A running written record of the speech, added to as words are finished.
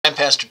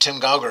Pastor Tim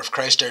Gauger of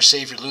Christ Our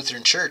Savior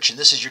Lutheran Church, and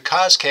this is your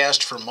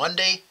COScast for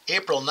Monday,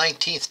 April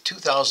 19th,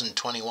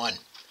 2021.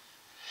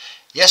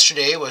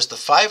 Yesterday was the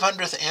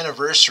 500th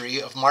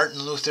anniversary of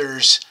Martin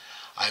Luther's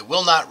 "I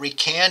will not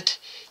recant,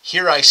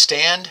 here I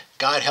stand,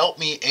 God help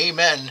me,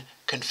 amen"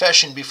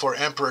 confession before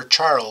Emperor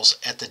Charles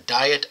at the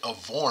Diet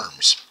of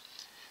Worms,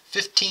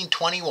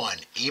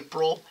 1521,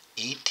 April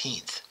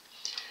 18th.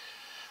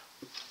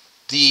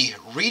 The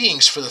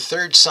readings for the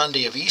third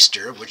Sunday of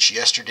Easter, which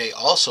yesterday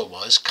also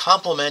was,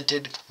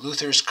 complemented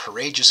Luther's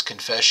courageous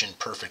confession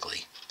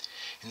perfectly.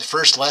 In the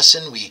first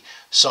lesson, we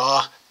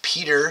saw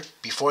Peter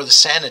before the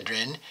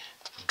Sanhedrin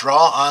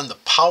draw on the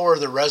power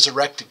of the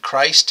resurrected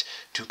Christ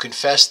to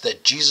confess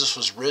that Jesus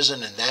was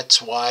risen, and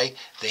that's why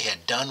they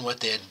had done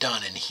what they had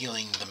done in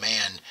healing the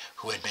man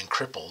who had been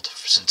crippled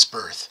since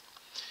birth.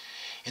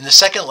 In the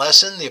second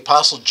lesson, the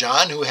Apostle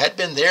John, who had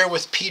been there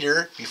with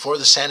Peter before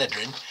the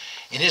Sanhedrin,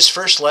 in his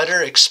first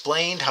letter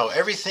explained how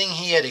everything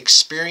he had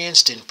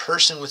experienced in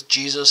person with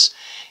Jesus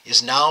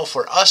is now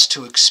for us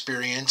to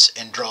experience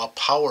and draw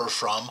power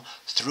from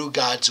through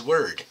God's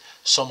Word,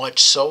 so much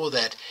so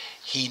that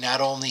he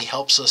not only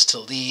helps us to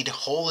lead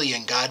holy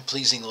and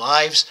God-pleasing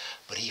lives,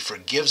 but he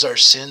forgives our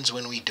sins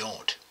when we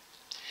don't.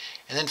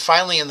 And then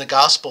finally in the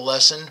gospel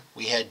lesson,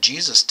 we had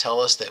Jesus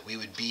tell us that we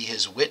would be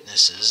his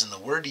witnesses, and the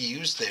word he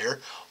used there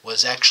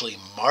was actually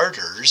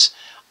martyrs,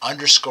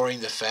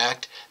 underscoring the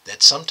fact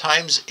that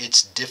sometimes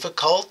it's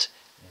difficult,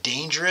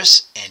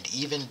 dangerous, and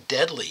even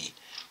deadly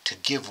to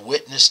give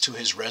witness to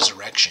his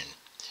resurrection.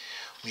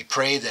 We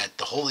pray that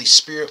the Holy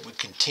Spirit would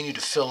continue to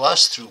fill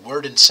us through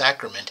word and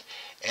sacrament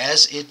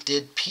as it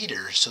did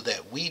Peter, so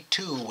that we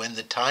too, when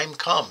the time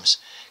comes,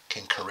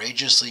 can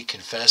courageously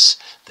confess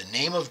the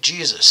name of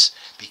Jesus,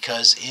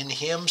 because in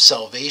him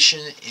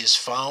salvation is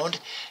found,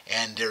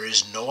 and there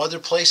is no other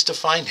place to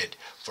find it,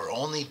 for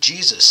only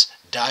Jesus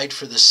died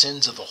for the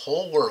sins of the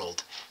whole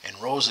world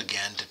and rose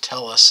again to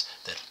tell us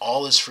that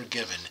all is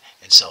forgiven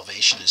and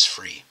salvation is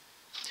free.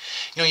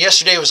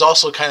 Yesterday was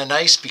also kind of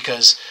nice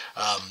because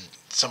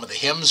some of the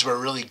hymns were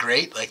really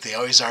great, like they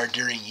always are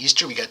during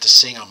Easter. We got to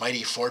sing "A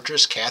Mighty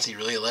Fortress." Kathy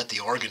really let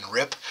the organ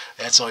rip.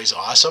 That's always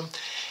awesome.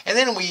 And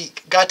then we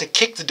got to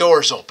kick the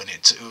doors open.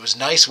 It was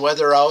nice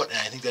weather out, and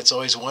I think that's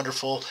always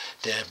wonderful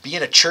to be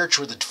in a church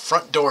where the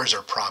front doors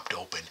are propped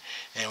open.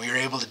 And we were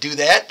able to do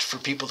that for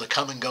people to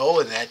come and go,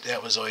 and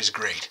that was always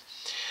great.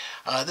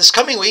 This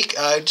coming week,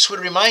 I just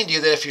would remind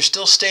you that if you're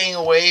still staying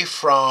away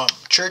from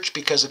church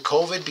because of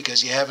COVID,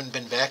 because you haven't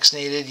been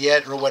vaccinated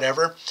yet or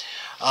whatever,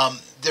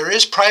 there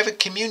is private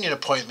communion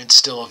appointments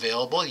still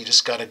available. You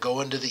just got to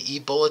go into the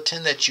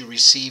e-bulletin that you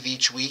receive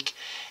each week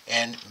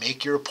and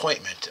make your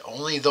appointment.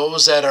 Only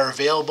those that are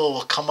available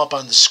will come up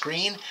on the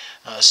screen.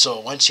 So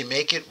once you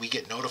make it, we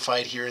get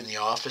notified here in the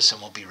office and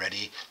we'll be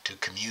ready to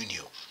commune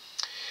you.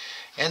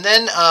 And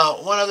then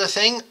one other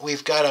thing,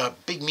 we've got a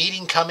big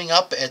meeting coming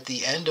up at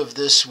the end of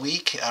this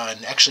week,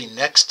 actually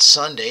next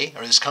Sunday,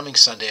 or this coming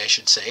Sunday I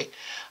should say,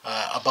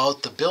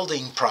 about the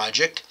building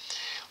project.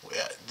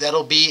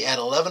 That'll be at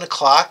 11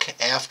 o'clock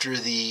after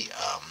the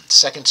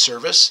second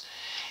service,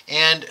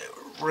 and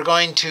we're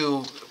going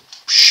to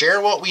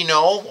share what we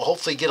know. We'll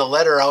hopefully get a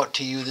letter out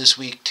to you this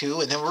week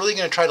too, and then we're really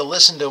going to try to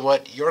listen to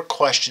what your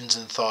questions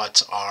and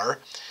thoughts are.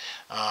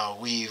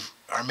 We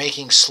are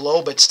making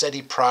slow but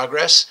steady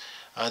progress.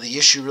 The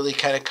issue really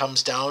kind of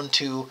comes down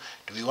to,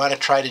 do we want to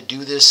try to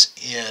do this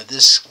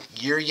this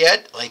year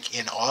yet, like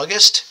in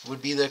August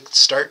would be the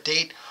start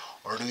date,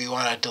 or do we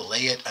want to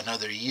delay it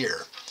another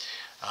year?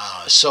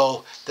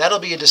 So that'll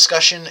be a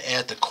discussion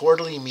at the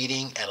quarterly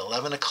meeting at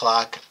 11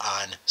 o'clock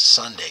on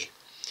Sunday.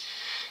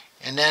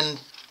 And then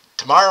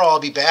tomorrow I'll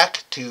be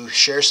back to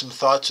share some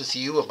thoughts with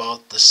you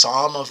about the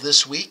psalm of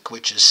this week,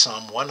 which is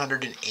Psalm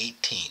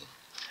 118.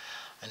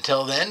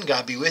 Until then,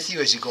 God be with you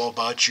as you go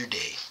about your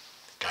day.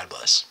 God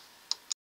bless.